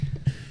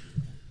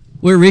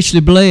We're richly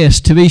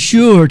blessed to be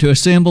sure to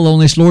assemble on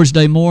this Lord's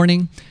Day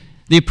morning.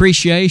 The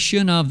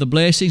appreciation of the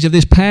blessings of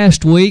this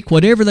past week,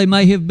 whatever they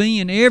may have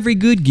been, every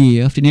good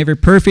gift and every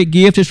perfect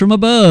gift is from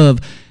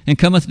above and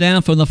cometh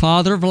down from the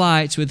Father of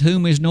lights, with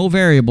whom is no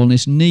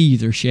variableness,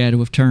 neither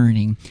shadow of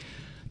turning.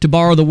 To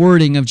borrow the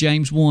wording of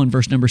James 1,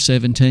 verse number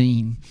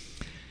 17.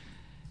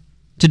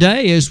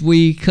 Today, as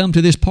we come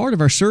to this part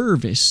of our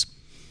service,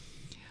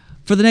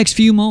 for the next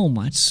few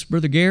moments,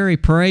 Brother Gary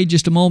prayed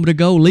just a moment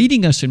ago,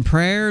 leading us in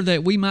prayer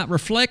that we might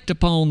reflect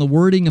upon the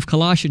wording of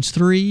Colossians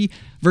 3,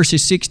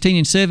 verses 16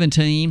 and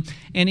 17,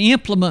 and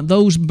implement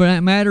those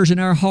matters in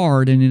our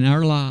heart and in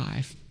our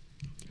life.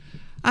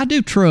 I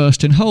do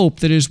trust and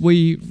hope that as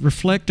we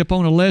reflect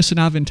upon a lesson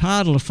I've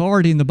entitled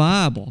Authority in the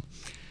Bible,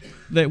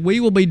 that we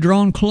will be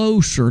drawn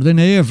closer than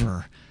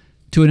ever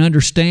to an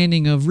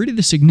understanding of really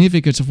the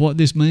significance of what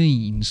this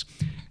means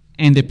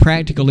and the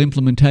practical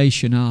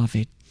implementation of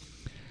it.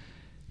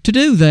 To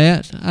do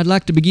that, I'd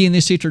like to begin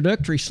this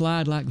introductory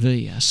slide like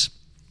this.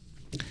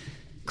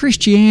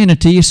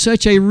 Christianity is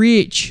such a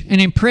rich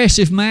and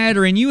impressive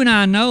matter, and you and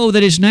I know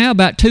that it's now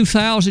about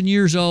 2,000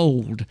 years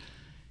old.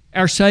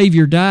 Our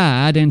Savior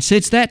died, and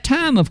since that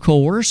time, of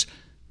course,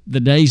 the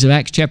days of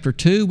Acts chapter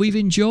 2, we've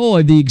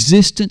enjoyed the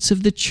existence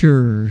of the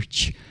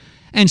church.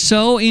 And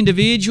so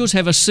individuals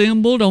have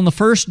assembled on the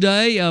first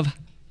day of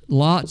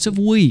lots of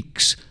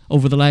weeks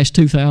over the last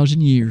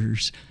 2,000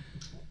 years,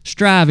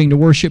 striving to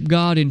worship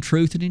God in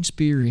truth and in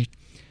spirit,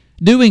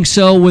 doing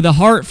so with a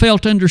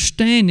heartfelt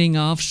understanding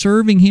of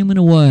serving Him in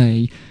a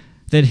way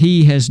that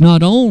He has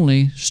not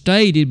only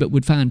stated but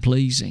would find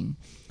pleasing.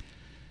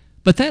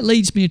 But that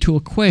leads me to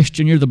a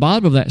question near the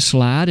bottom of that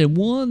slide, and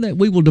one that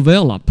we will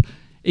develop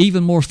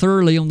even more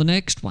thoroughly on the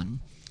next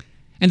one.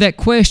 And that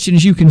question,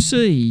 as you can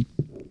see,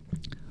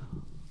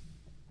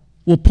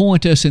 will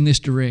point us in this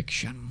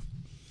direction.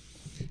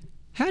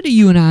 How do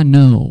you and I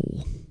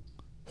know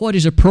what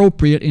is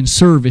appropriate in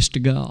service to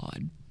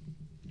God?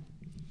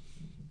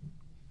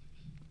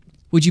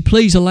 Would you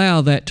please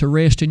allow that to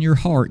rest in your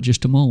heart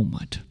just a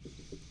moment?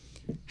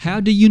 How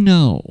do you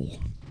know?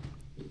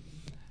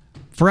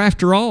 For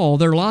after all,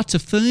 there are lots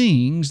of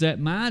things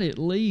that might at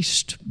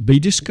least be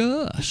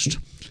discussed,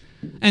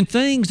 and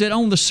things that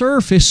on the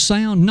surface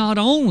sound not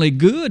only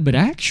good, but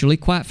actually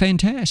quite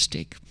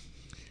fantastic.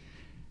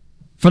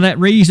 For that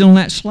reason, on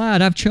that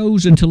slide, I've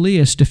chosen to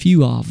list a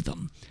few of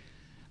them.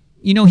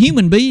 You know,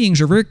 human beings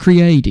are very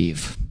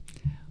creative.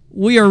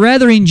 We are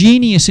rather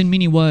ingenious in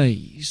many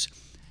ways.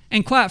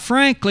 And quite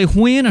frankly,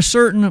 when a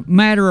certain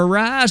matter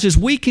arises,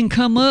 we can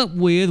come up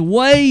with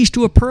ways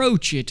to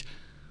approach it.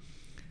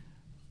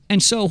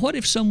 And so what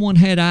if someone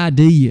had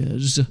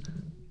ideas,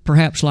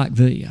 perhaps like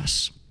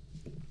this?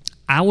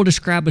 I will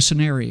describe a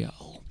scenario,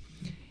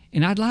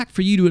 and I'd like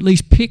for you to at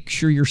least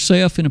picture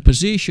yourself in a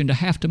position to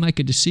have to make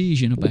a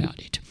decision about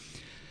it.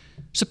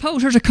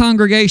 Suppose there's a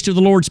congregation of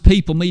the Lord's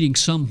people meeting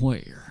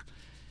somewhere,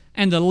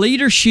 and the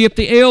leadership,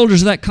 the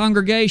elders of that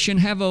congregation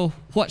have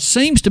what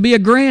seems to be a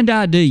grand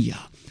idea.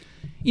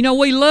 You know,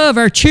 we love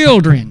our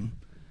children,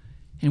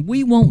 and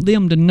we want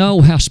them to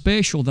know how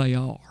special they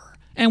are.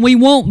 And we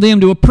want them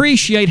to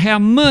appreciate how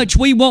much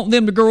we want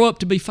them to grow up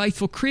to be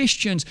faithful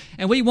Christians.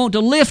 And we want to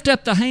lift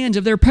up the hands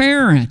of their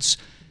parents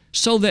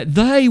so that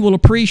they will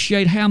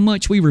appreciate how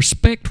much we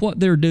respect what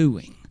they're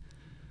doing.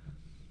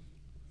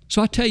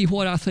 So I tell you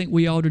what I think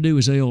we ought to do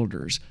as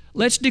elders.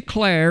 Let's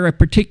declare a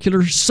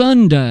particular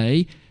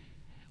Sunday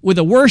with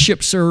a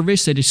worship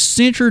service that is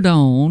centered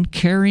on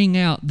carrying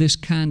out this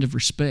kind of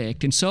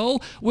respect. And so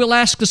we'll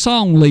ask the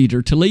song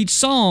leader to lead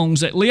songs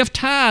that lift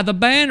high the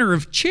banner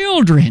of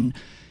children.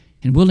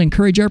 And we'll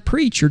encourage our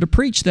preacher to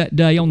preach that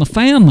day on the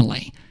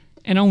family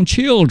and on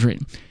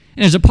children.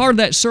 And as a part of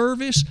that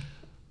service,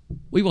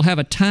 we will have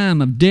a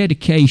time of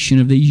dedication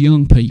of these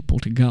young people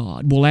to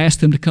God. We'll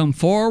ask them to come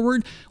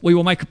forward. We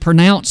will make a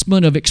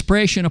pronouncement of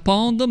expression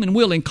upon them, and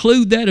we'll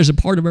include that as a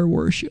part of our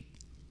worship.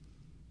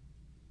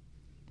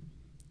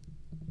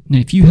 Now,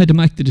 if you had to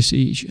make the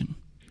decision,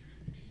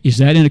 is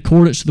that in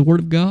accordance with the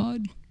Word of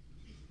God?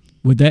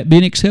 Would that be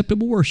an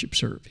acceptable worship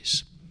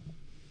service?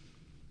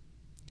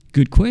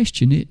 Good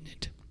question, isn't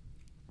it?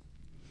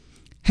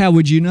 How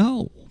would you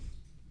know?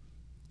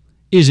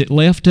 Is it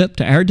left up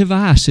to our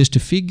devices to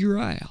figure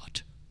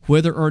out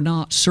whether or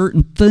not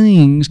certain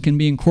things can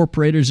be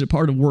incorporated as a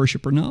part of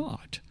worship or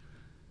not?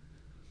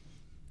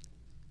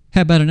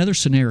 How about another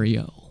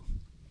scenario?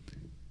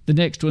 The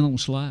next one on the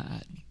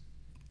slide.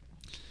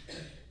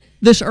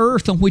 This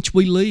earth on which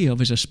we live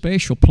is a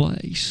special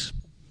place.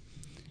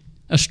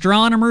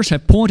 Astronomers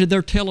have pointed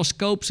their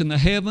telescopes in the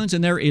heavens,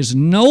 and there is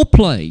no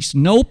place,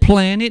 no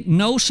planet,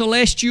 no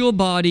celestial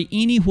body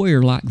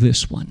anywhere like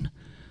this one.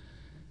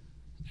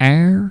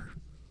 Air,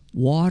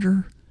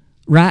 water,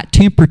 right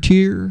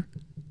temperature.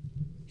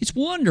 It's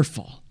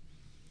wonderful.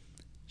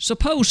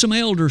 Suppose some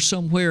elders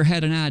somewhere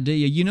had an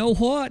idea. You know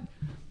what?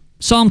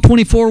 Psalm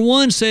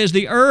 24:1 says,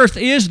 "The earth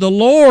is the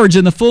Lord's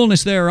and the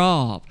fullness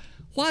thereof."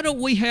 Why don't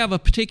we have a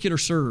particular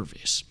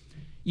service?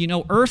 You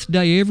know, Earth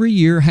Day every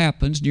year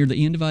happens near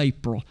the end of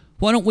April.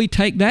 Why don't we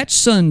take that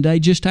Sunday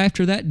just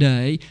after that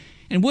day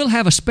and we'll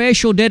have a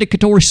special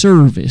dedicatory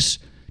service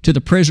to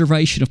the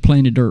preservation of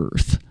planet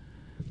Earth.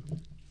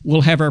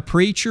 We'll have our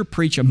preacher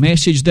preach a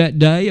message that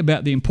day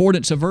about the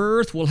importance of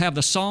Earth. We'll have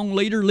the song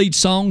leader lead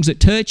songs that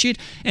touch it.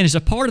 And as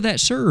a part of that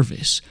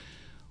service,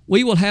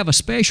 we will have a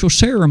special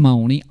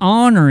ceremony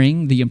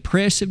honoring the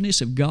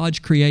impressiveness of God's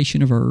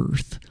creation of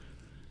Earth.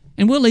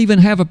 And we'll even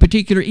have a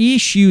particular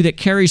issue that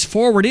carries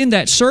forward in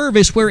that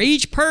service where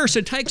each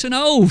person takes an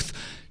oath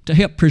to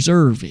help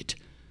preserve it.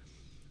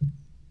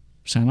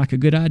 Sound like a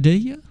good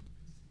idea?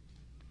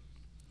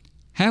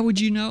 How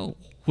would you know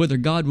whether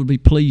God would be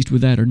pleased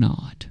with that or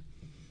not?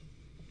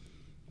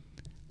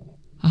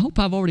 I hope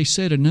I've already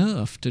said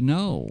enough to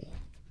know.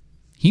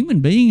 Human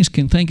beings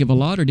can think of a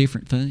lot of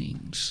different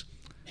things.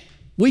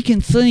 We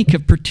can think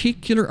of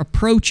particular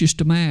approaches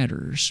to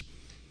matters.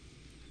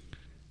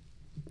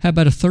 How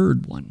about a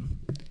third one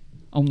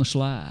on the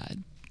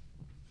slide?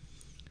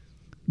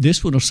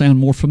 This one will sound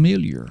more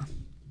familiar.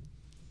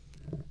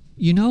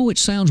 You know, it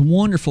sounds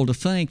wonderful to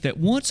think that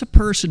once a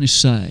person is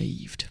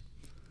saved,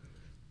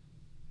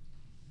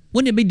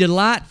 wouldn't it be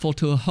delightful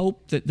to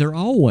hope that they're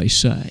always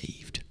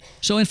saved?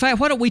 So in fact,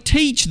 why don't we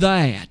teach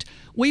that?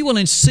 We will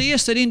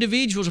insist that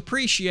individuals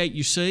appreciate,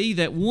 you see,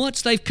 that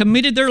once they've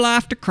committed their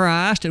life to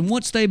Christ and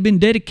once they've been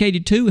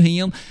dedicated to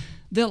Him,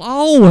 they'll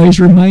always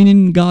remain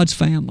in God's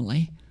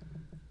family.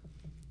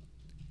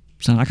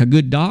 Sound like a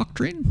good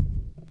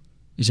doctrine?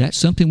 Is that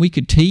something we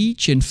could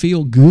teach and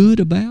feel good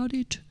about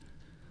it?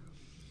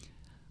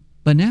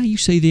 But now you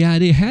see the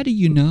idea. How do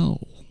you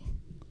know?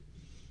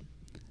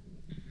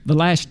 The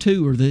last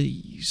two are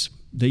these.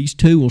 These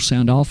two will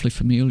sound awfully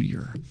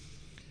familiar.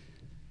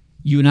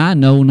 You and I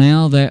know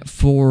now that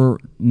for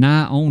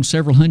nigh on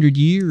several hundred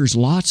years,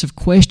 lots of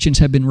questions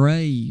have been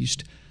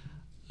raised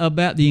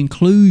about the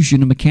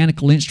inclusion of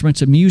mechanical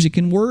instruments of music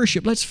in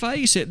worship. Let's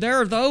face it, there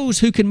are those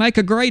who can make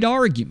a great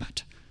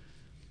argument.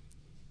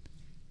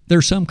 There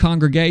are some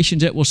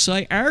congregations that will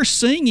say, our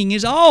singing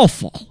is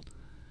awful.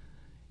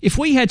 If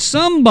we had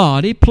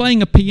somebody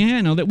playing a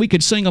piano that we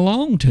could sing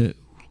along to,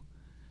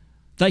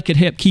 they could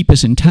help keep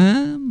us in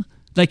time.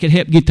 They could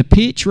help get the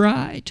pitch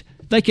right.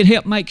 They could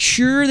help make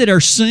sure that our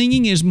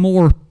singing is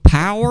more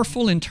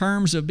powerful in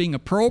terms of being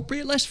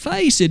appropriate. Let's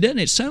face it, doesn't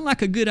it sound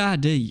like a good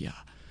idea?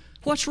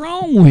 What's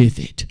wrong with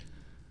it?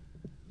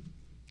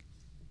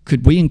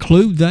 Could we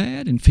include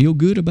that and feel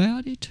good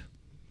about it?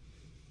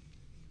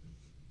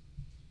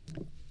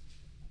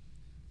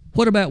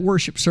 What about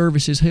worship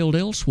services held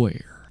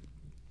elsewhere?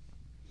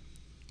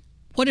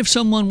 What if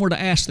someone were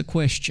to ask the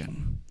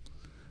question,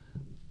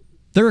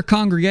 there are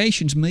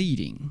congregations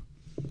meeting.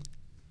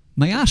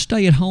 May I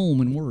stay at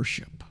home and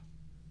worship?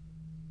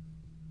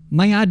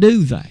 May I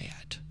do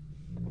that?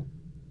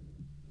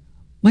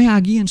 May I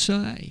again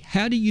say,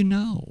 how do you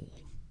know?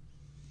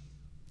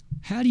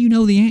 How do you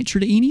know the answer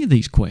to any of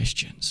these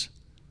questions?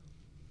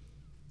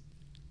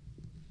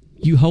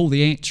 You hold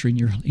the answer in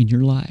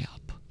your lap.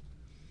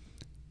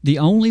 The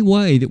only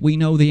way that we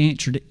know the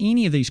answer to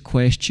any of these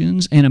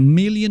questions and a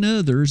million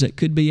others that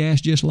could be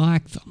asked just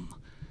like them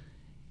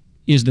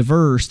is the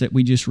verse that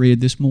we just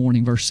read this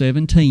morning, verse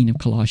 17 of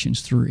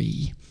Colossians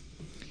 3.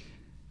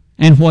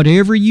 And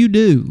whatever you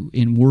do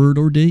in word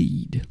or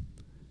deed,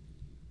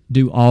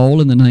 do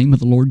all in the name of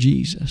the Lord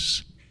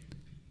Jesus,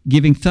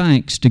 giving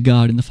thanks to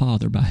God and the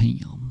Father by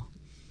Him.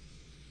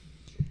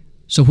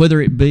 So whether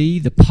it be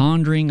the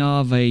pondering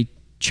of a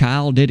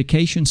child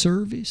dedication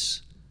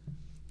service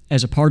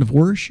as a part of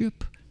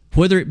worship,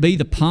 whether it be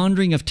the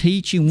pondering of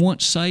teaching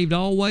once saved,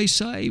 always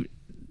saved,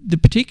 the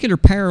particular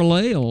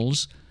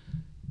parallels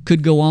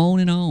could go on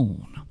and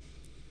on.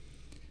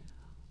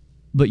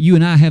 But you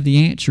and I have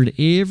the answer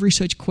to every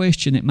such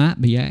question that might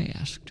be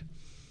asked.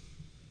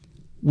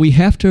 We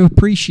have to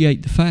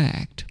appreciate the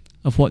fact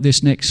of what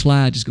this next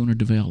slide is going to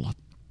develop.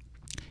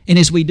 And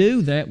as we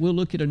do that, we'll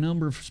look at a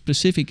number of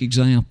specific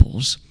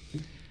examples.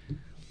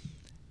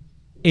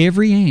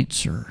 Every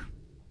answer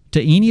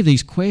to any of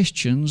these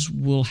questions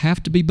will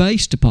have to be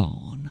based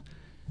upon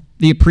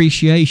the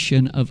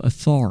appreciation of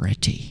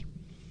authority.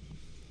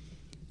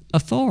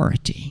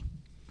 Authority.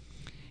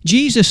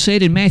 Jesus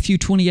said in Matthew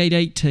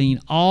 28:18,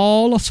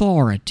 all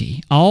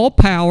authority, all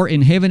power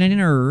in heaven and in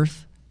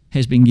earth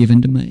has been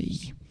given to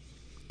me.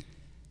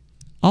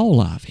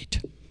 All of it.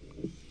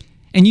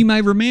 And you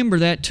may remember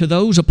that to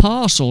those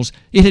apostles,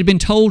 it had been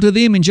told to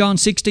them in John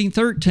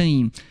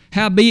 16:13,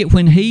 howbeit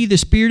when He, the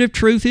Spirit of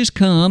truth, is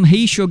come,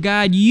 He shall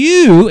guide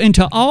you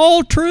into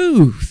all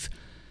truth.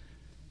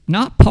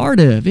 Not part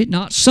of it,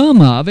 not some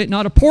of it,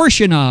 not a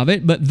portion of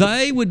it, but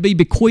they would be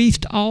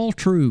bequeathed all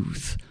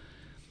truth.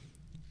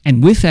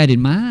 And with that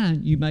in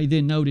mind, you may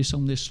then notice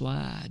on this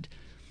slide,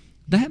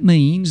 that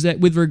means that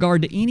with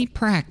regard to any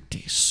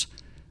practice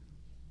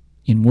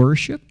in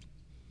worship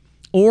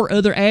or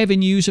other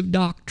avenues of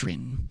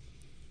doctrine,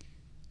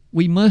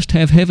 we must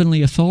have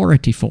heavenly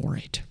authority for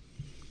it.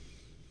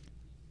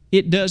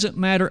 It doesn't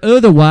matter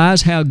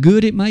otherwise how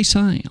good it may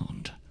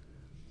sound,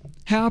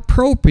 how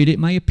appropriate it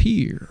may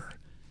appear,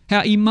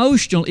 how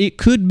emotional it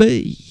could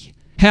be,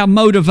 how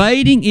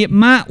motivating it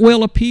might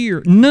well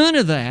appear, none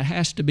of that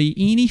has to be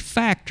any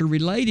factor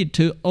related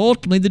to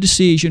ultimately the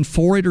decision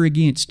for it or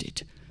against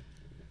it.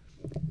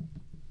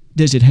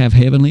 Does it have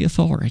heavenly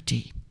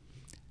authority?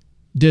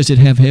 Does it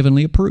have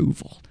heavenly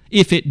approval?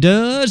 If it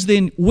does,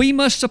 then we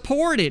must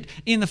support it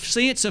in the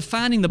sense of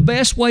finding the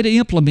best way to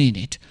implement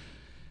it.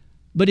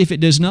 But if it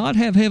does not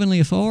have heavenly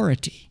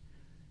authority,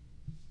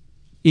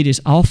 it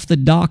is off the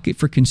docket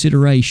for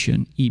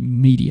consideration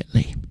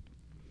immediately.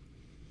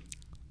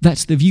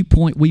 That's the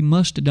viewpoint we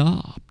must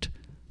adopt,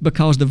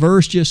 because the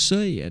verse just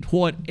said,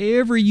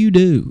 whatever you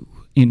do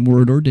in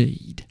word or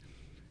deed,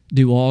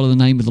 do all in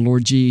the name of the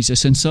Lord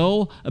Jesus. And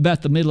so,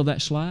 about the middle of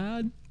that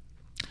slide,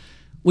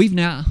 we've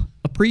now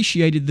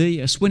appreciated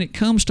this. When it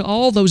comes to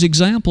all those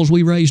examples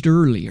we raised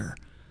earlier,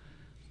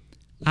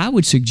 I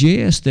would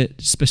suggest that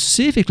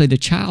specifically the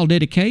child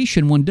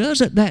dedication one,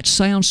 doesn't that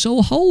sound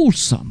so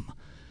wholesome?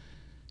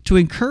 To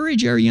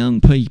encourage our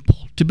young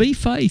people to be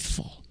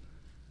faithful,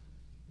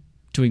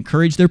 to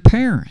encourage their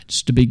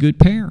parents to be good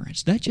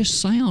parents. That just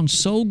sounds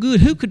so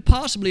good. Who could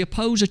possibly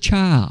oppose a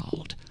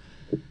child?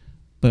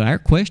 But our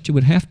question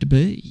would have to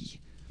be,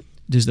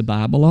 does the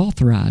Bible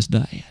authorize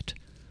that?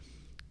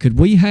 Could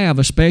we have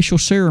a special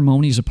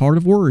ceremony as a part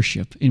of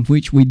worship in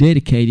which we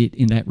dedicate it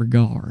in that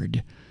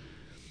regard?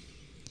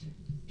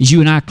 As you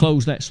and I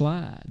close that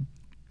slide,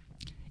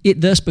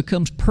 it thus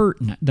becomes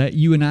pertinent that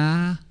you and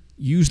I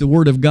use the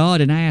Word of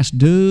God and ask,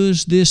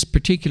 does this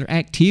particular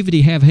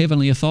activity have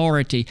heavenly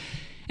authority?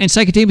 And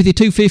 2 Timothy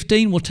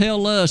 2:15 will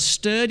tell us,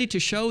 study to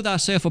show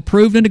thyself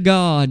approved unto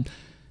God,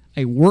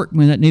 a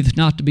workman that needeth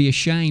not to be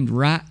ashamed,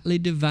 rightly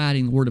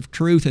dividing the word of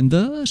truth. And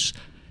thus,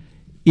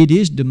 it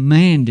is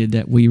demanded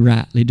that we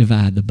rightly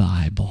divide the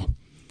Bible.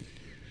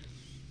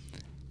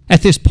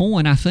 At this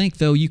point, I think,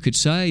 though, you could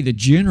say the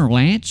general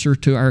answer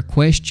to our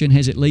question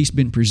has at least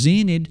been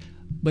presented,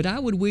 but I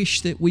would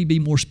wish that we be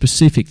more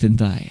specific than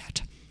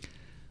that.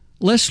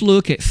 Let's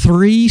look at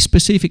 3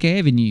 specific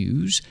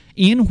avenues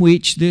in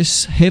which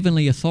this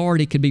heavenly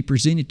authority could be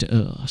presented to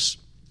us.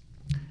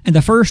 And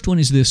the first one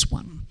is this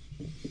one.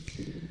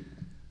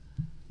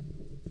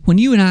 When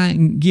you and I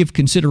give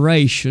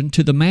consideration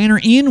to the manner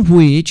in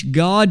which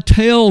God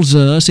tells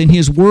us in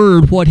His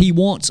Word what He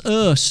wants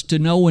us to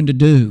know and to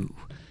do,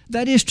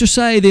 that is to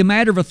say, the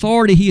matter of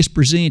authority He has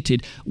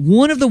presented,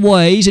 one of the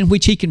ways in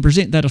which He can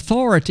present that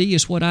authority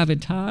is what I've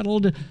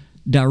entitled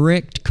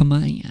direct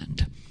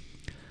command.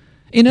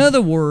 In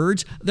other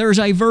words, there's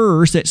a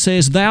verse that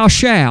says, thou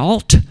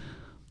shalt,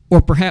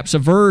 or perhaps a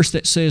verse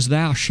that says,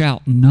 thou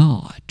shalt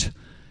not.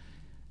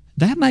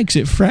 That makes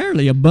it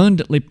fairly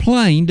abundantly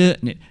plain,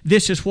 doesn't it?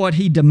 This is what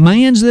He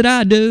demands that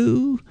I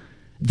do.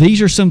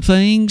 These are some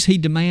things He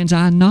demands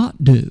I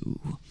not do.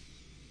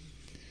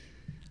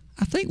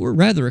 I think we're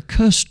rather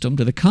accustomed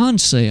to the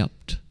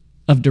concept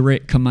of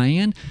direct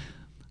command.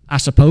 I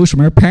suppose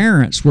from our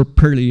parents we're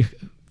pretty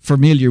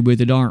familiar with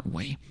it, aren't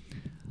we?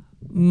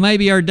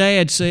 Maybe our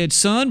dad said,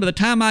 son, by the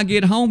time I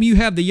get home, you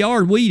have the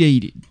yard weed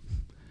eaten.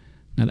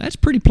 Now, that's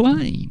pretty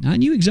plain. I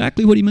knew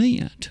exactly what he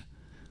meant.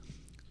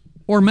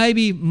 Or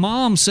maybe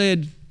mom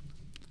said,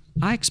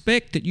 I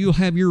expect that you'll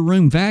have your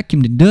room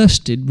vacuumed and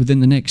dusted within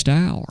the next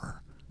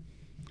hour.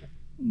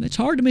 It's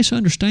hard to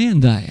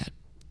misunderstand that.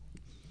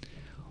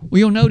 Well,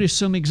 you'll notice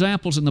some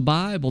examples in the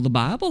Bible. The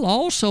Bible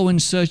also in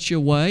such a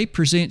way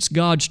presents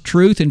God's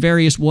truth in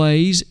various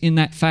ways in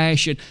that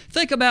fashion.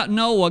 Think about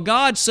Noah.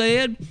 God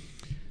said,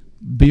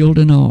 build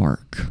an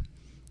ark.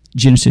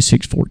 Genesis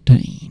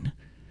 6:14.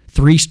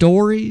 3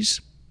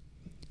 stories.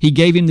 He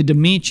gave him the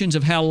dimensions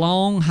of how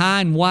long,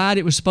 high, and wide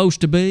it was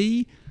supposed to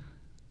be.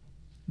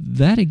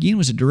 That again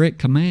was a direct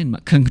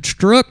commandment.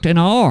 Construct an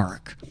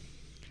ark.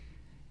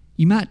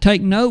 You might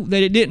take note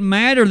that it didn't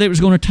matter that it was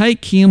going to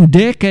take him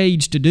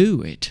decades to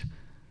do it.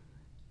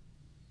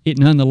 It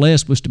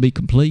nonetheless was to be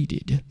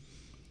completed.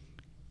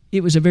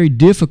 It was a very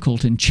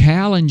difficult and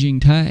challenging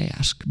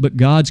task, but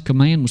God's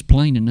command was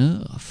plain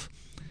enough.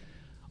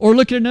 Or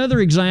look at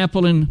another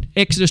example in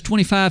Exodus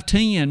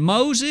 25:10.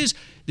 Moses,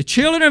 the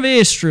children of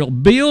Israel,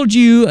 build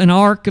you an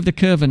ark of the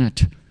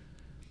covenant,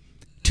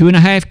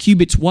 2.5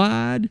 cubits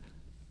wide,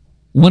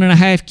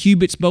 1.5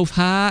 cubits both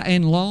high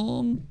and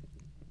long.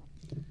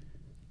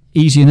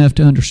 Easy enough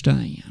to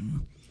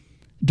understand.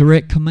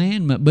 Direct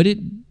commandment, but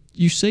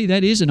you see,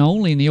 that isn't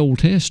only in the Old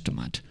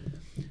Testament.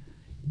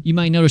 You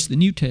may notice the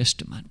New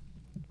Testament.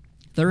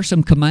 There are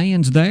some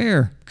commands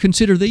there.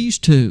 Consider these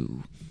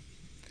 2.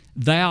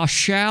 Thou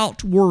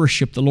shalt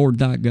worship the Lord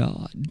thy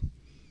God,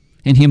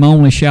 and Him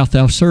only shalt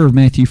thou serve,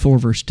 Matthew 4,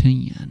 verse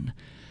 10.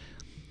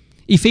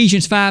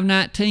 Ephesians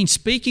 5:19,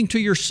 speaking to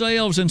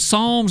yourselves in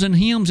psalms and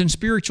hymns and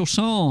spiritual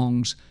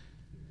songs,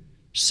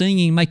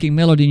 singing, making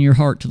melody in your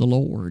heart to the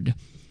Lord.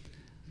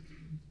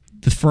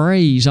 The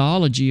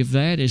phraseology of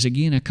that is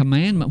again a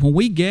commandment. When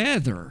we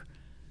gather,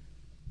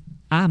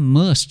 I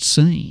must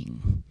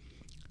sing.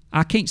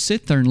 I can't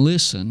sit there and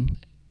listen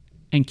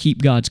and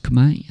keep God's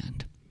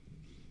command.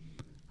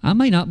 I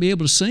may not be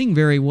able to sing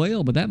very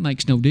well, but that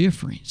makes no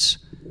difference.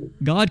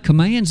 God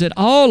commands that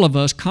all of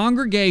us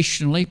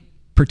congregationally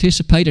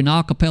participate in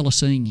a cappella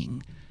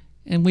singing.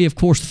 And we, of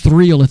course,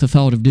 thrill at the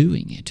thought of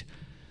doing it.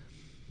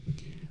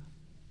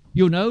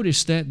 You'll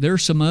notice that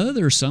there's some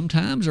others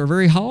sometimes are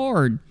very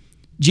hard.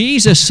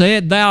 Jesus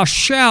said, "Thou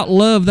shalt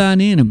love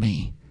thine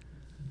enemy."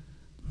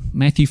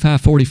 Matthew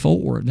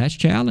 5:44, that's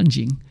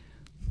challenging.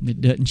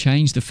 It doesn't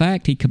change the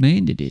fact He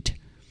commanded it.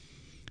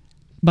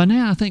 By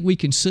now, I think we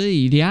can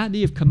see the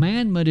idea of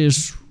commandment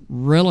is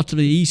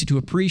relatively easy to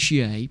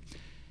appreciate.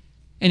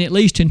 And at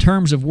least in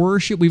terms of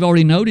worship, we've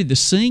already noted the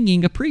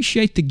singing.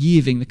 Appreciate the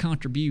giving, the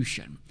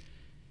contribution.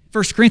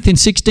 1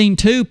 Corinthians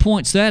 16:2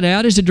 points that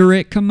out as a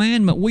direct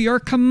commandment. We are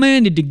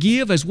commanded to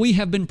give as we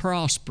have been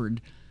prospered.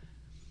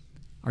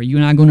 Are you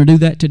and I going to do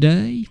that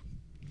today?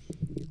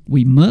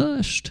 We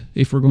must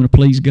if we're going to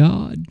please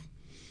God.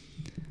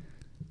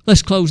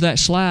 Let's close that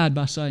slide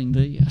by saying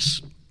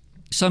this.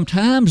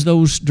 Sometimes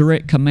those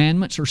direct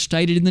commandments are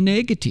stated in the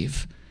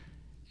negative,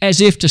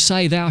 as if to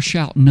say, "Thou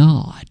shalt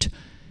not."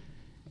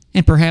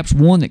 And perhaps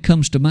one that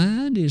comes to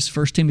mind is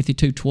 1 Timothy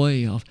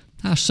 2:12.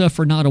 "I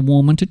suffer not a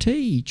woman to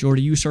teach or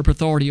to usurp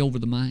authority over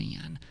the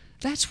man."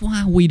 That's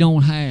why we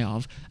don't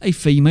have a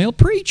female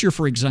preacher,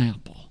 for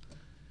example.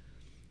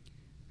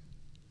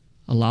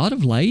 A lot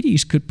of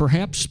ladies could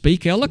perhaps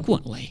speak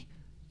eloquently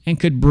and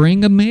could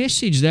bring a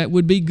message that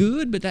would be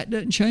good, but that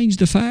doesn't change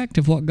the fact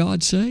of what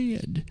God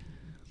said.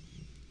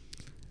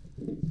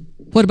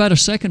 What about a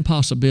second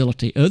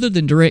possibility? Other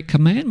than direct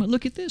commandment,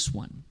 look at this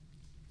one.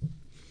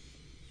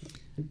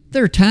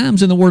 There are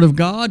times in the Word of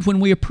God when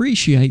we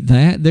appreciate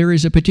that there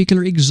is a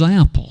particular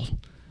example,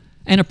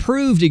 an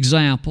approved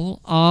example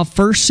of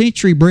first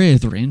century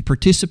brethren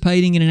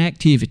participating in an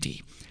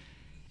activity.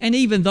 And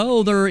even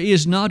though there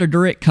is not a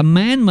direct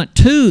commandment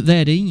to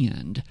that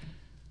end,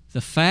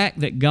 the fact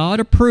that God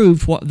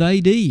approved what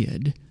they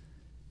did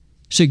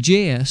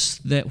suggests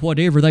that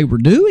whatever they were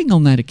doing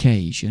on that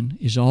occasion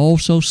is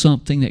also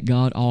something that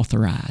God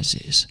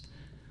authorizes.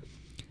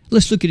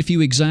 Let's look at a few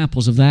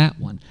examples of that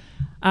one.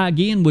 I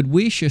again would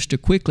wish us to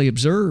quickly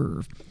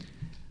observe,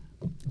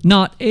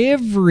 not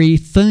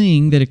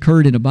everything that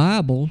occurred in the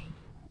Bible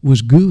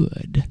was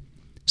good.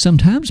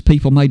 Sometimes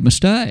people made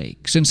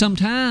mistakes, and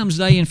sometimes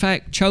they in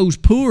fact chose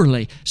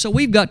poorly. So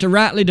we've got to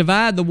rightly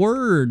divide the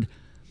word.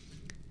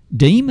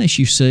 Demas,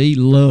 you see,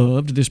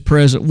 loved this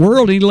present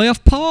world, and he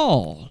left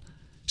Paul.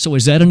 So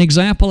is that an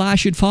example I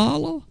should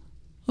follow?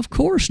 Of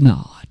course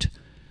not.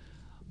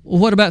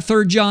 Well, what about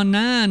 3 John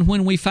 9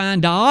 when we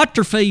find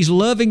Diotrephes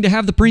loving to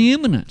have the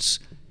preeminence?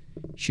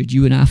 Should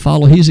you and I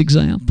follow his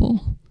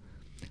example?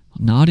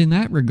 Not in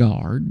that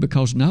regard,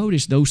 because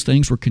notice those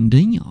things were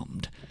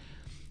condemned.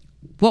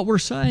 What we're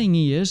saying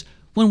is,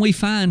 when we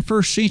find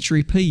first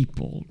century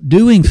people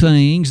doing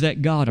things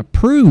that God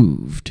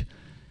approved,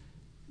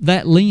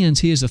 that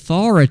lends His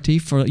authority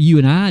for you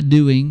and I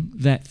doing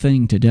that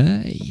thing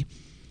today.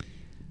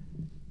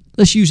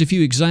 Let's use a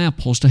few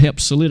examples to help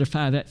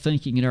solidify that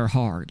thinking in our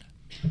heart.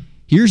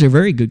 Here's a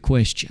very good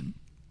question.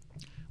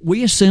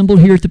 We assemble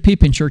here at the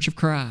Pippin Church of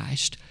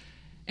Christ,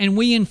 and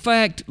we in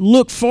fact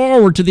look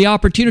forward to the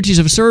opportunities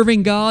of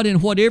serving God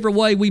in whatever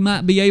way we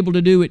might be able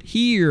to do it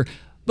here.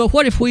 But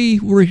what if we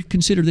were to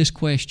consider this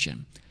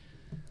question?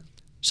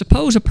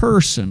 Suppose a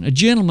person, a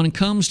gentleman,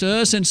 comes to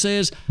us and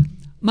says,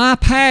 "My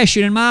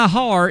passion and my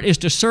heart is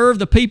to serve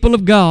the people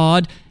of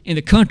God in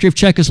the country of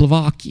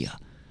Czechoslovakia.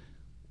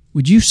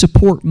 Would you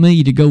support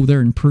me to go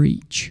there and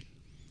preach?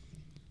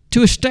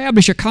 To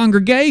establish a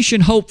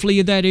congregation, hopefully,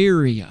 in that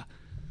area?"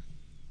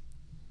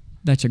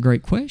 That's a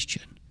great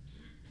question.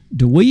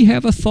 Do we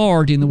have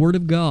authority in the Word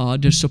of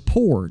God to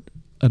support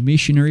a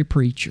missionary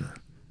preacher?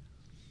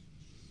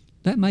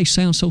 That may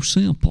sound so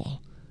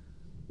simple,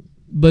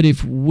 but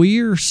if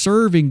we're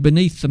serving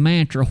beneath the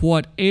mantra,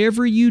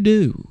 whatever you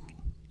do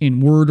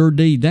in word or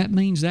deed, that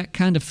means that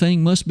kind of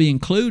thing must be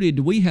included.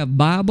 Do we have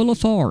Bible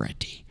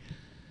authority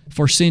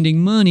for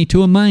sending money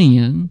to a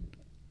man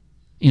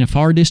in a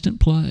far distant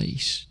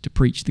place to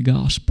preach the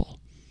gospel?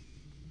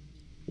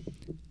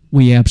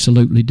 We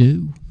absolutely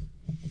do.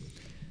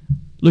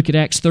 Look at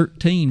Acts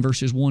 13,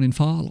 verses 1 and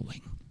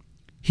following.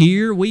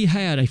 Here we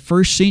had a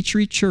first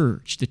century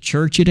church, the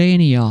church at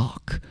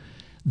Antioch.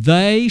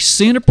 They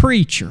sent a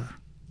preacher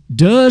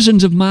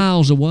dozens of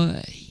miles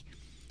away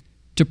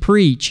to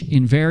preach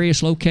in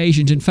various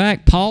locations. In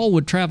fact, Paul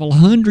would travel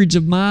hundreds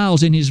of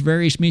miles in his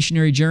various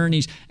missionary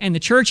journeys, and the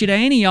church at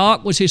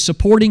Antioch was his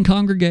supporting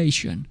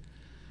congregation.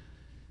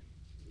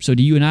 So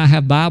do you and I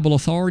have Bible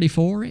authority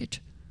for it?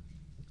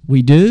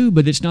 We do,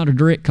 but it's not a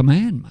direct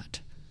commandment.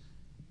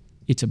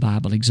 It's a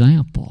Bible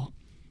example.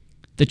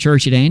 The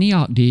church at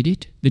Antioch did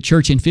it. The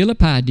church in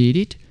Philippi did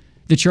it.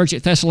 The church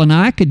at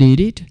Thessalonica did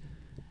it.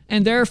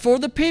 And therefore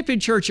the Pippin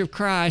Church of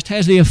Christ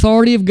has the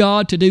authority of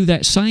God to do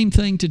that same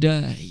thing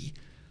today.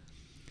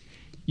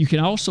 You can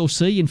also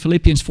see in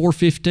Philippians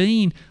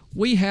 4:15,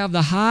 we have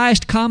the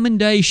highest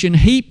commendation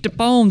heaped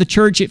upon the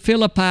church at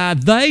Philippi.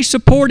 They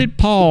supported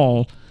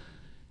Paul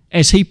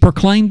as he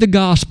proclaimed the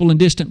gospel in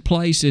distant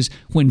places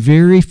when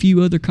very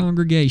few other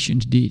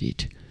congregations did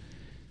it.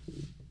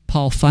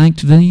 Paul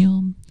thanked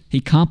them. He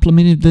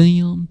complimented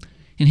them.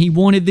 And he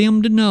wanted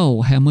them to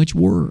know how much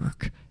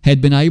work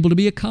had been able to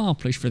be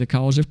accomplished for the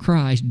cause of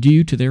Christ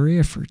due to their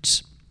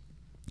efforts.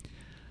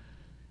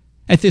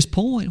 At this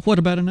point, what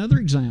about another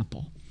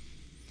example?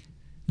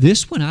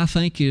 This one I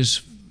think is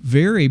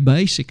very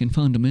basic and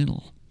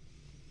fundamental.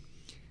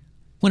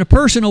 When a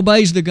person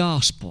obeys the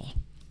gospel,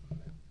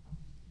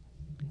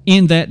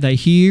 in that they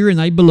hear and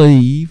they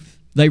believe,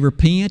 they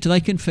repent, they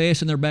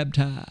confess, and they're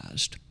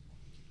baptized.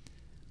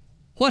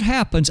 What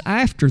happens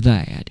after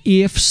that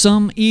if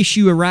some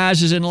issue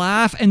arises in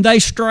life and they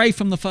stray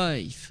from the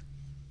faith?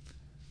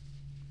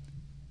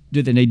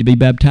 Do they need to be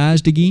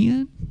baptized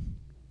again?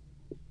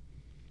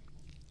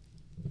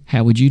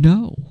 How would you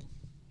know?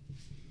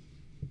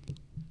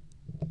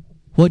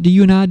 What do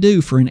you and I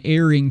do for an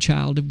erring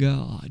child of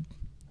God?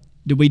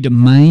 Do we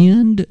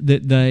demand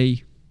that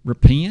they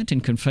repent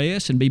and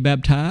confess and be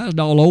baptized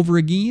all over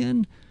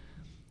again?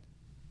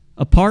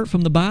 Apart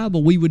from the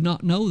Bible, we would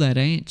not know that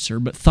answer.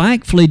 But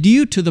thankfully,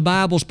 due to the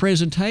Bible's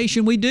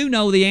presentation, we do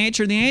know the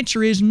answer. And the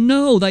answer is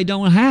no, they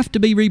don't have to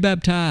be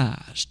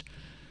rebaptized.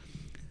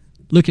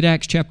 Look at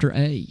Acts chapter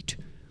 8.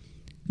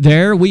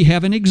 There we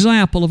have an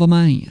example of a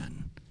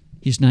man.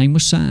 His name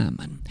was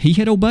Simon. He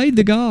had obeyed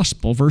the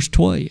gospel, verse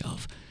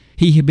 12.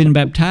 He had been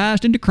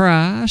baptized into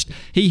Christ.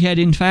 He had,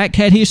 in fact,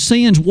 had his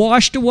sins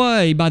washed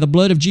away by the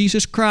blood of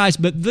Jesus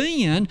Christ. But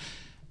then,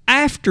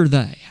 after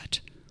that,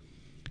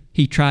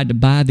 he tried to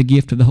buy the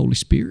gift of the Holy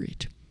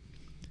Spirit.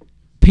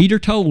 Peter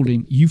told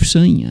him, "You've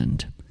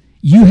sinned.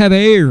 You have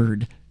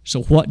erred."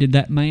 So what did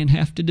that man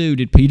have to do?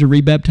 Did Peter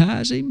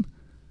rebaptize him?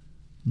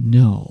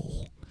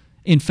 No.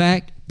 In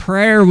fact,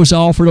 prayer was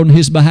offered on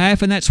his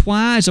behalf, and that's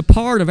why, as a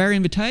part of our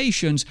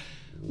invitations,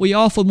 we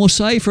often will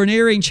say for an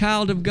erring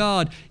child of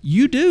God,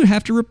 you do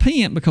have to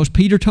repent because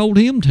Peter told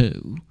him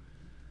to.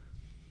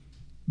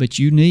 But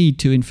you need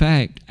to, in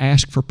fact,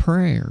 ask for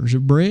prayers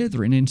of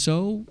brethren. And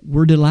so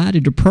we're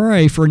delighted to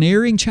pray for an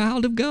erring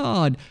child of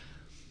God.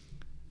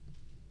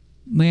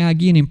 May I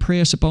again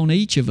impress upon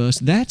each of us,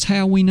 that's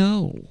how we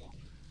know.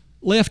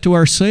 Left to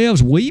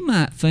ourselves, we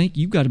might think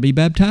you've got to be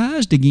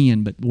baptized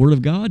again, but the Word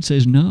of God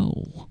says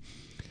no.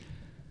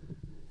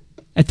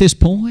 At this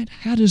point,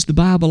 how does the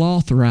Bible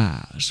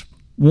authorize?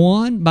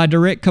 1, by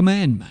direct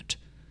commandment.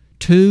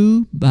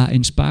 2, by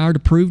inspired,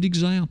 approved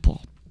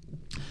example.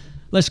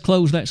 Let's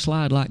close that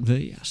slide like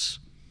this.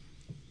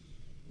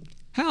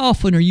 How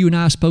often are you and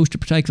I supposed to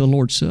partake of the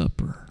Lord's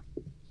Supper?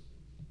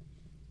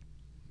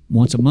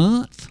 Once a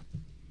month?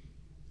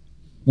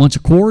 Once a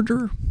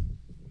quarter?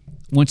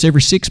 Once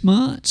every 6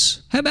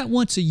 months? How about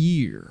once a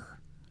year?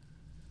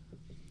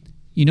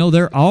 You know,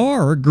 there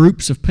are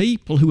groups of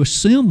people who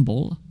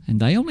assemble and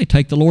they only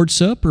take the Lord's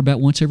Supper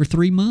about once every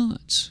 3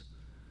 months.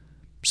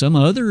 Some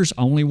others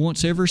only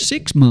once every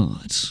 6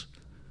 months.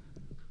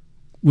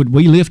 Would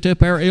we lift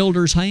up our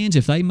elders' hands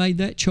if they made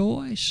that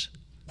choice?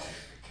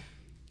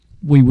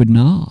 We would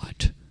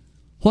not.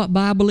 What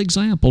Bible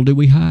example do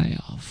we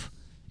have?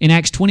 In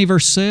Acts 20,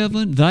 verse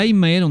 7, they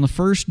met on the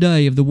first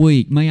day of the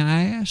week. May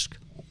I ask?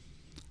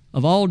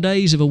 Of all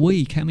days of a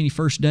week, how many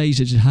first days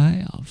does it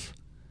have?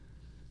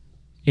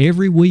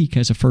 Every week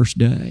has a first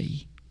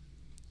day.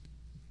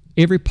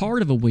 Every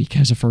part of a week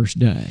has a first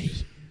day.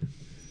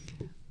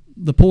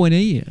 The point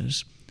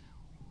is,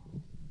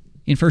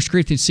 in 1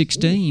 Corinthians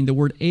 16, the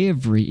word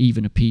every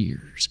even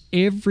appears.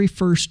 Every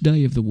first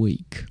day of the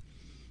week.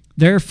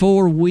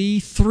 Therefore, we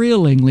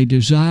thrillingly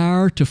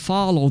desire to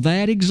follow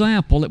that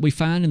example that we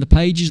find in the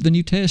pages of the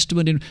New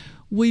Testament, and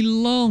we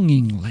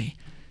longingly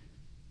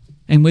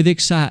and with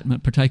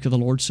excitement partake of the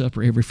Lord's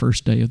Supper every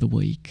first day of the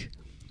week.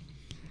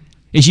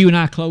 As you and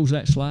I close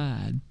that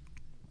slide,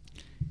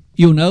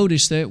 you'll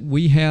notice that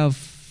we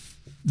have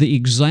the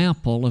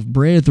example of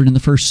brethren in the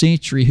first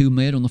century who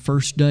met on the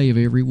first day of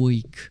every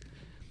week.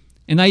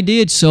 And they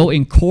did so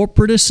in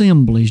corporate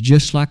assemblies,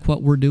 just like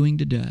what we're doing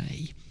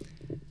today.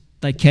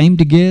 They came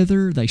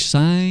together, they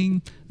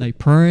sang, they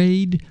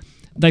prayed,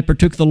 they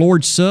partook the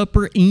Lord's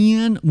Supper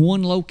in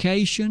one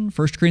location,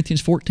 1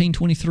 Corinthians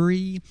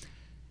 14:23.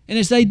 And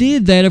as they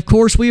did that, of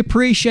course, we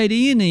appreciate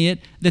in it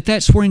that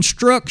that's where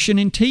instruction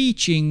and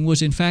teaching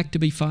was in fact to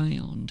be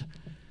found.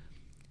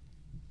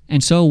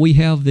 And so we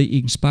have the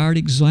inspired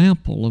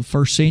example of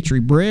first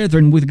century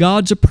brethren with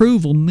God's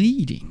approval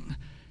meeting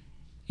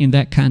in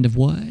that kind of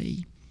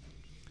way.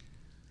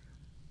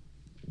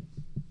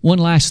 One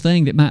last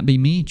thing that might be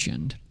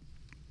mentioned.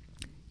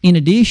 In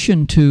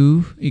addition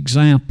to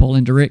example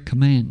and direct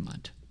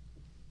commandment,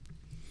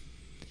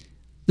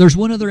 there's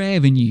one other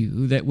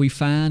avenue that we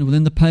find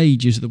within the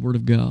pages of the Word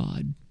of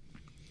God.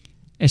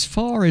 As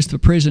far as the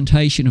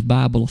presentation of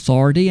Bible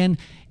authority, and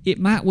it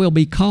might well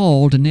be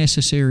called a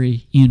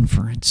necessary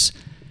inference.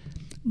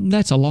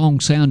 That's a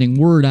long-sounding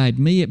word, I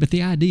admit, but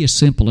the idea is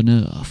simple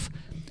enough.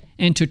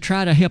 And to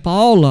try to help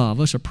all of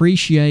us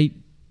appreciate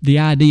the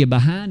idea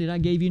behind it, I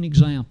gave you an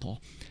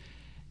example.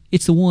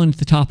 It's the one at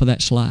the top of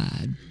that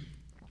slide.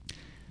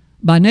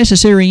 By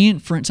necessary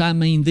inference, I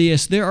mean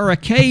this. There are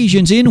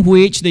occasions in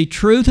which the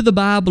truth of the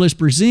Bible is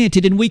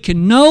presented and we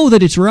can know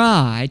that it's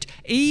right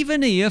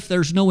even if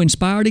there's no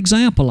inspired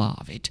example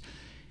of it.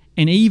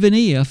 And even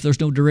if there's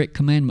no direct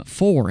commandment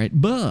for it,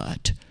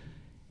 but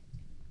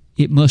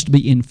it must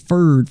be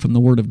inferred from the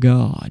Word of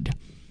God.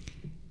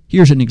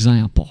 Here's an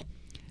example.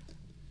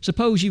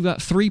 Suppose you've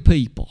got 3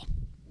 people,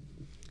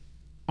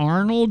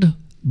 Arnold,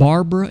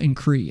 Barbara, and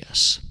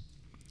Chris.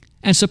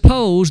 And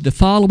suppose the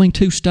following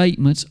 2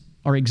 statements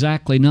are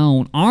exactly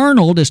known.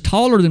 Arnold is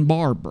taller than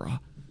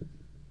Barbara,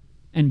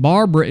 and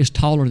Barbara is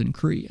taller than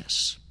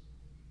Chris.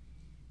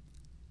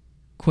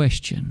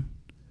 Question.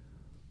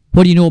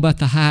 What do you know about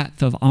the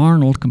height of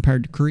Arnold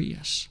compared to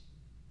Chris?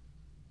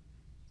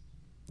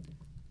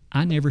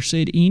 I never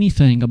said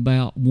anything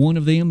about one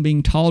of them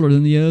being taller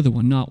than the other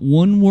one. Not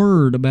one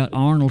word about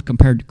Arnold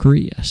compared to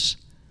Chris.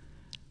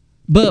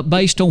 But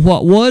based on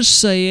what was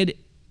said,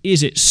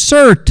 is it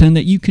certain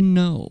that you can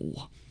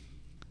know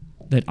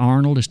that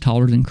Arnold is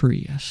taller than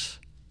Chris?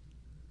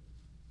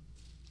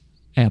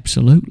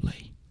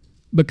 Absolutely.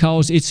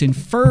 Because it's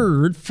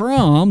inferred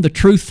from the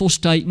truthful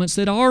statements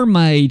that are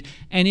made,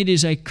 and it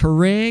is a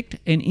correct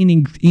and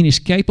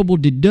inescapable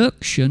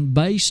deduction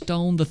based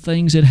on the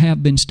things that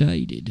have been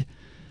stated.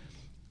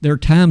 There are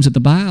times in the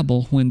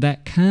Bible when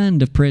that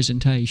kind of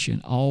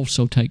presentation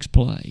also takes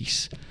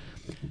place.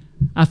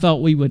 I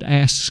thought we would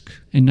ask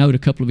and note a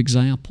couple of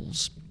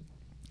examples.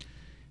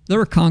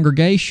 There are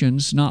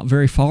congregations not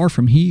very far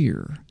from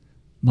here,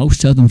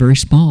 most of them very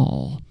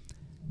small,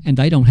 and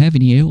they don't have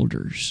any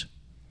elders.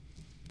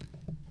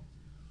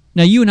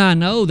 Now, you and I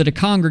know that a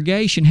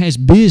congregation has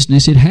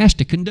business it has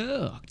to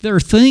conduct. There are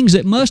things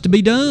that must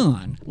be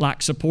done,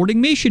 like supporting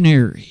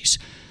missionaries,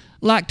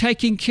 like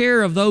taking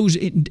care of those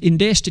in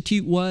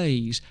destitute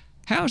ways.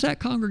 How is that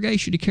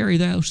congregation to carry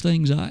those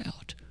things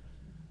out?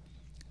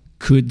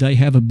 Could they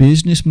have a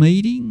business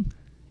meeting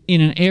in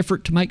an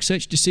effort to make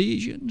such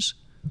decisions?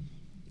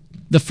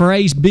 The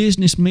phrase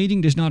business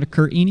meeting does not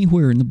occur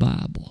anywhere in the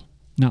Bible,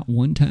 not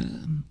one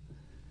time.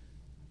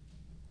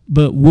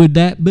 But would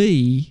that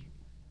be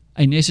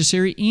a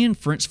necessary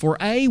inference for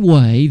a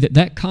way that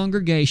that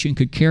congregation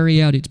could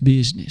carry out its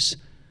business?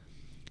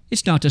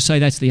 It's not to say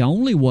that's the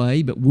only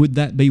way, but would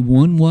that be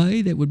one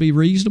way that would be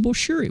reasonable?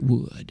 Sure it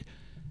would.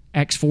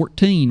 Acts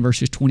 14,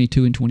 verses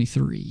 22 and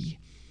 23.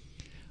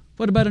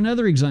 What about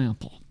another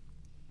example?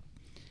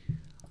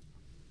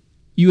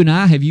 You and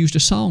I have used a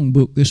song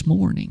book this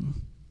morning.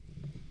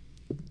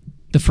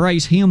 The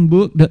phrase hymn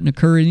book doesn't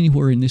occur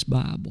anywhere in this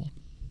Bible.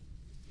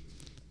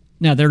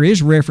 Now, there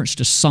is reference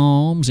to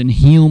psalms and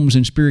hymns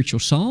and spiritual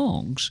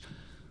songs.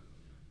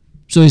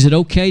 So is it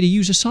okay to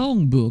use a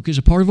song book as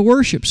a part of a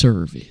worship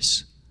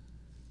service?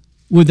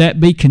 Would that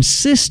be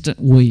consistent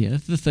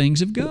with the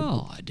things of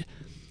God?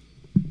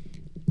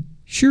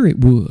 Sure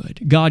it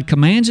would. God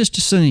commands us to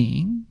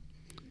sing,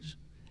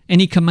 and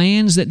He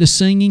commands that the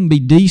singing be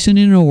decent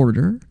and in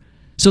order.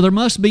 So there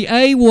must be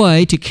a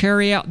way to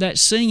carry out that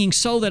singing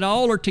so that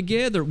all are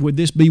together. Would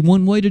this be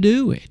one way to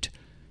do it?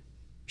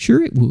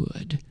 Sure it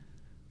would.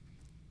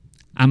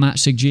 I might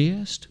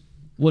suggest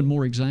one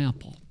more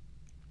example,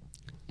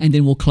 and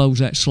then we'll close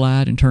that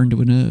slide and turn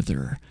to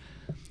another.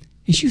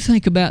 As you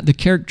think about the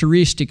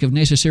characteristic of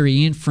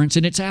necessary inference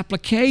and its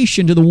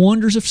application to the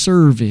wonders of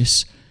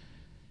service,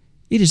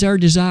 it is our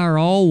desire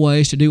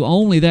always to do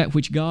only that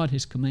which God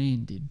has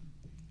commanded.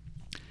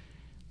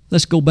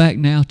 Let's go back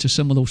now to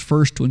some of those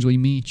first ones we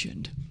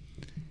mentioned.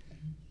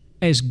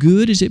 As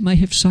good as it may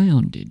have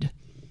sounded,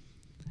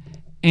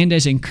 and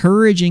as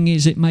encouraging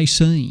as it may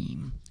seem,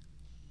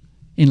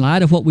 in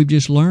light of what we've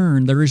just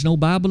learned, there is no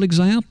Bible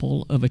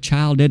example of a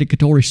child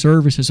dedicatory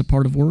service as a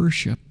part of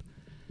worship.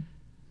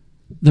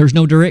 There's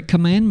no direct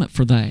commandment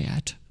for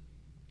that,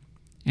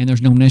 and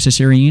there's no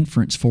necessary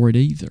inference for it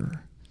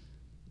either.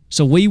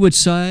 So we would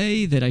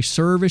say that a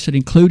service that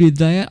included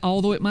that,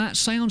 although it might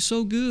sound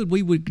so good,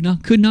 we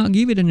could not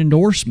give it an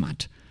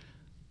endorsement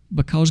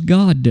because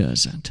God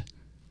doesn't.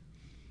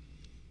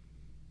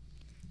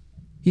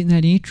 Isn't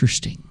that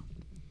interesting?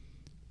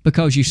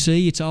 Because you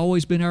see, it's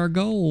always been our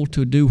goal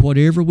to do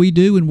whatever we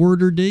do in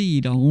word or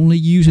deed, only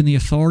using the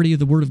authority of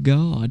the Word of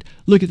God.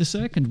 Look at the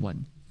second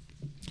one.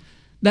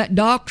 That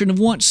doctrine of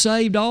once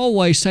saved,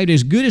 always saved,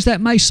 as good as that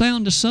may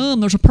sound to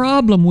some, there's a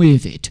problem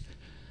with it.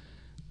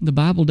 The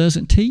Bible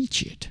doesn't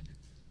teach it.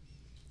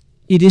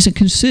 It isn't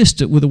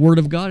consistent with the Word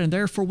of God, and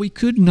therefore we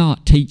could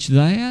not teach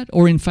that,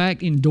 or in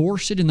fact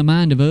endorse it in the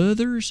mind of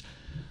others.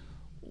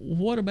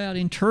 What about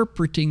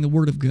interpreting the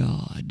Word of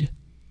God?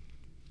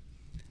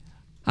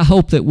 I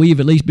hope that we have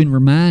at least been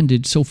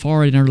reminded so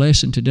far in our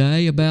lesson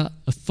today about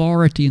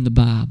authority in the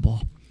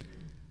Bible.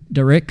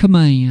 Direct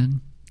command,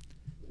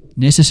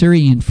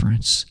 necessary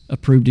inference,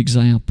 approved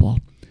example.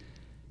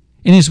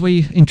 And as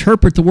we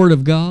interpret the Word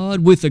of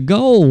God with the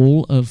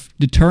goal of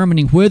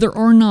determining whether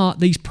or not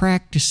these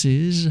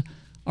practices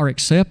are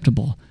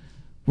acceptable,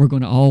 we're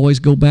going to always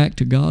go back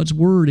to God's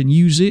Word and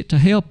use it to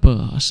help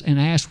us and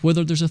ask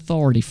whether there's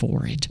authority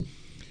for it.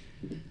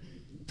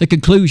 The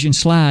conclusion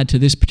slide to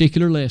this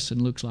particular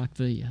lesson looks like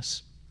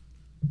this.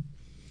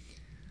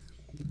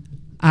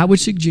 I would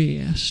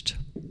suggest,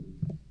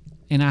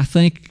 and I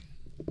think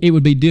it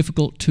would be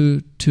difficult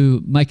to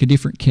make a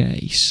different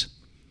case,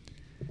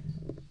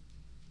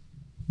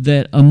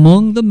 that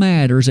among the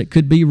matters that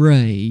could be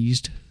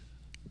raised,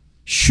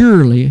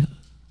 surely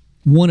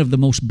one of the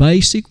most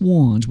basic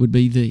ones would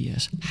be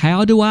this: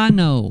 how do I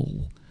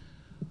know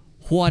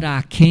what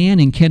I can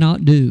and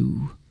cannot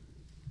do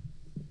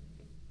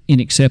in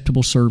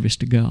acceptable service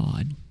to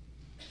God?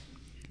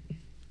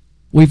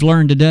 We've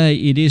learned today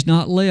it is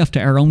not left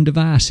to our own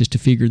devices to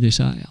figure this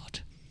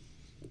out.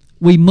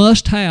 We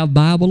must have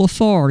Bible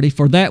authority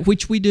for that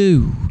which we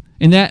do,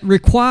 and that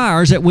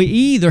requires that we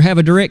either have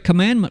a direct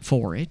commandment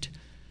for it,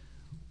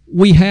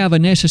 we have a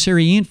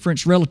necessary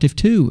inference relative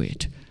to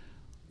it,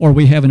 or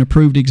we have an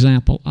approved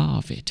example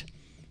of it.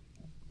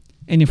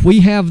 And if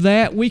we have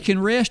that, we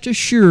can rest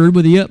assured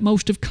with the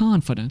utmost of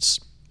confidence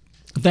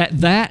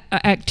that that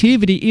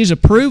activity is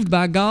approved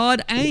by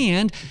God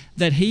and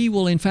that He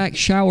will in fact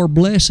shower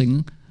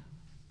blessing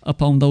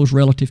upon those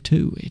relative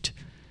to it.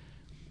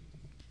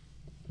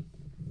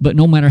 But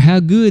no matter how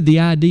good the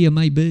idea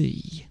may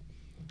be,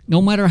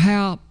 no matter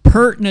how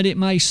pertinent it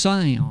may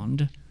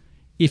sound,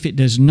 if it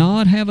does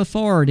not have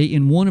authority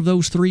in one of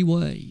those three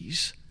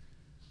ways,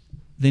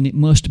 then it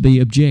must be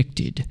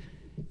objected.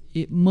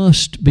 It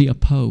must be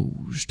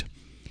opposed.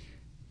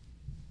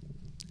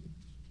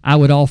 I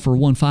would offer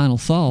one final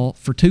thought.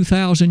 For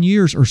 2,000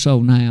 years or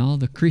so now,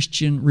 the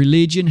Christian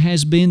religion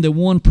has been the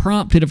one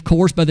prompted, of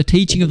course, by the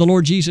teaching of the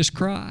Lord Jesus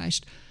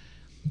Christ.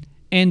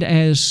 And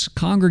as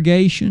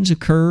congregations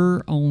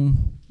occur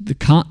on the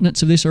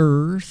continents of this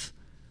earth,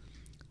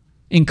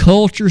 in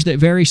cultures that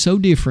vary so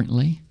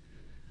differently,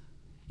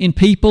 in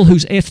people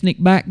whose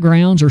ethnic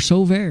backgrounds are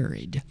so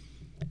varied,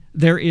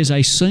 there is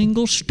a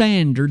single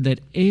standard that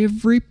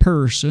every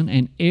person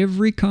and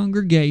every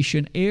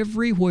congregation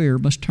everywhere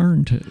must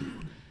turn to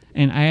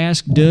and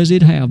ask, does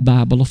it have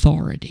Bible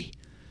authority?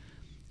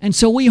 And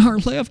so we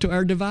aren't left to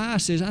our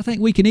devices. I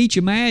think we can each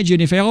imagine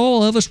if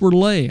all of us were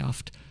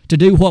left to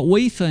do what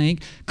we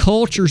think,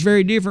 cultures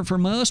very different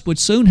from us would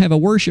soon have a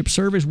worship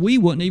service we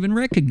wouldn't even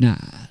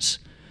recognize.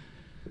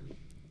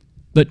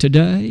 But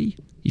today,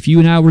 if you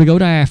and I were to go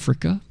to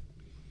Africa,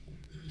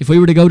 if we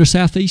were to go to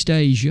Southeast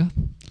Asia,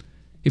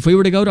 if we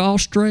were to go to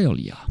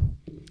Australia,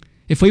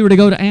 if we were to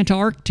go to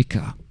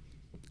Antarctica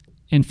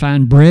and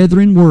find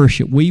brethren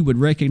worship, we would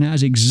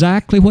recognize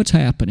exactly what's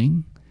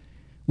happening.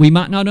 We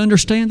might not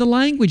understand the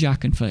language, I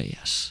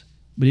confess,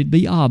 but it'd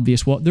be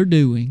obvious what they're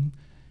doing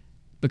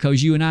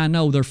because you and I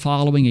know they're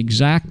following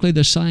exactly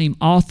the same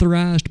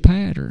authorized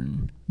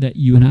pattern that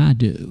you and I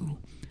do.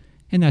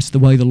 And that's the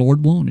way the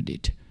Lord wanted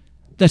it.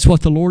 That's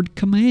what the Lord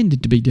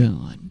commanded to be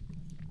done.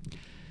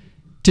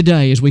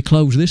 Today, as we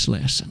close this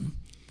lesson,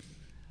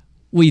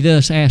 we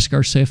thus ask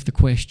ourselves the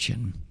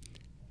question,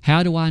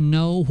 how do I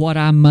know what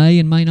I may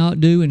and may not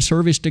do in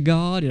service to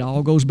God? It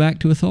all goes back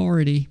to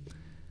authority.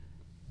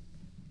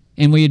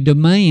 And we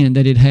demand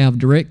that it have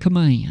direct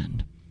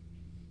command,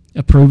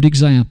 approved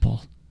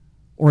example,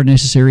 or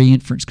necessary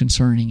inference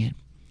concerning it.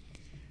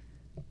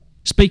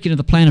 Speaking of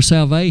the plan of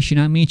salvation,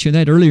 I mentioned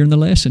that earlier in the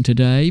lesson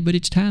today, but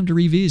it's time to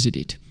revisit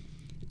it.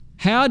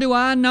 How do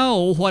I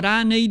know what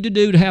I need to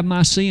do to have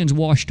my sins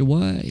washed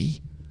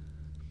away?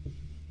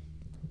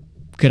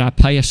 Could I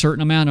pay a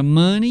certain amount of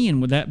money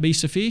and would that be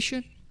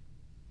sufficient?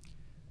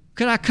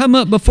 Could I come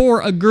up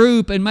before a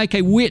group and make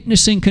a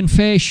witnessing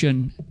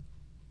confession?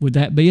 Would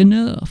that be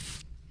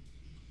enough?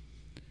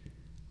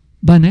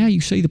 By now you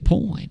see the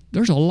point.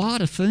 There's a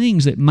lot of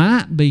things that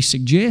might be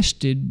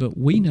suggested, but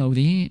we know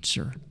the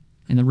answer.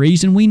 And the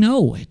reason we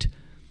know it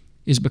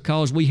is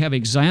because we have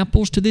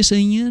examples to this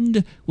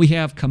end. We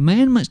have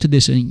commandments to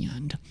this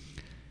end.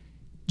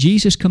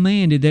 Jesus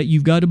commanded that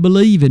you've got to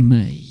believe in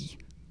me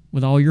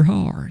with all your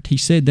heart. He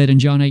said that in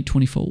John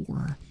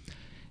 8:24.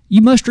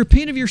 You must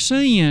repent of your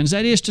sins.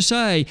 That is to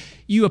say,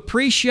 you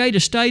appreciate a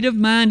state of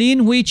mind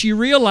in which you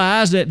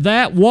realize that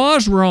that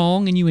was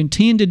wrong and you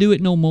intend to do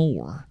it no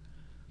more.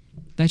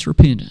 That's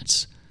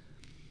repentance.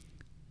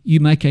 You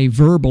make a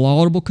verbal,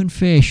 audible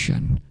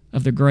confession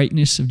of the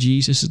greatness of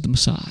Jesus as the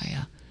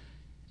Messiah.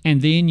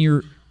 And then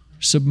you're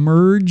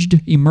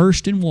submerged,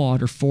 immersed in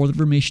water for the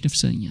remission of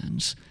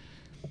sins.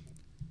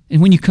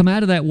 And when you come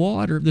out of that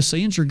water, the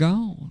sins are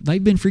gone.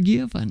 They've been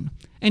forgiven.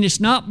 And it's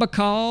not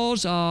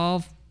because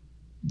of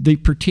the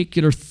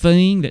particular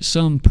thing that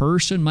some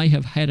person may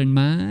have had in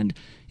mind.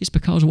 It's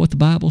because of what the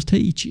Bible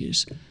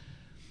teaches.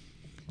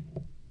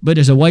 But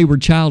as a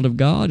wayward child of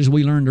God, as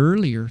we learned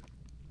earlier,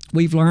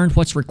 we've learned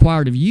what's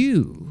required of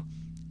you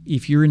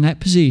if you're in that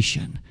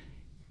position.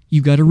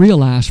 You've got to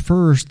realize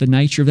first the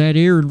nature of that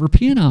error and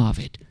repent of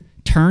it.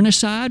 Turn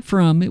aside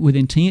from it with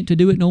intent to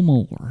do it no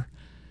more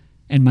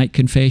and make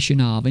confession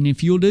of it. And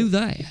if you'll do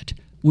that,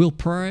 we'll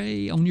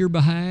pray on your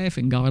behalf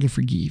and God will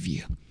forgive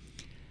you.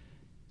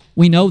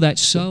 We know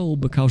that's so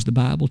because the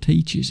Bible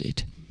teaches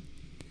it.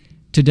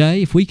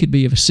 Today, if we could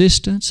be of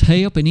assistance,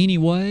 help in any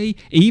way,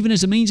 even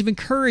as a means of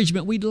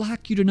encouragement, we'd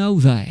like you to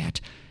know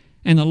that.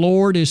 And the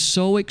Lord is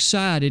so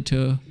excited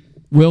to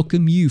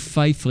welcome you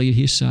faithfully at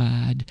His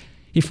side.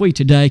 If we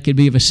today could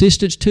be of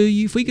assistance to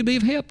you, if we could be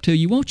of help to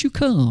you, won't you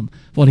come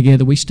while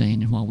together we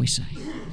stand and while we sing?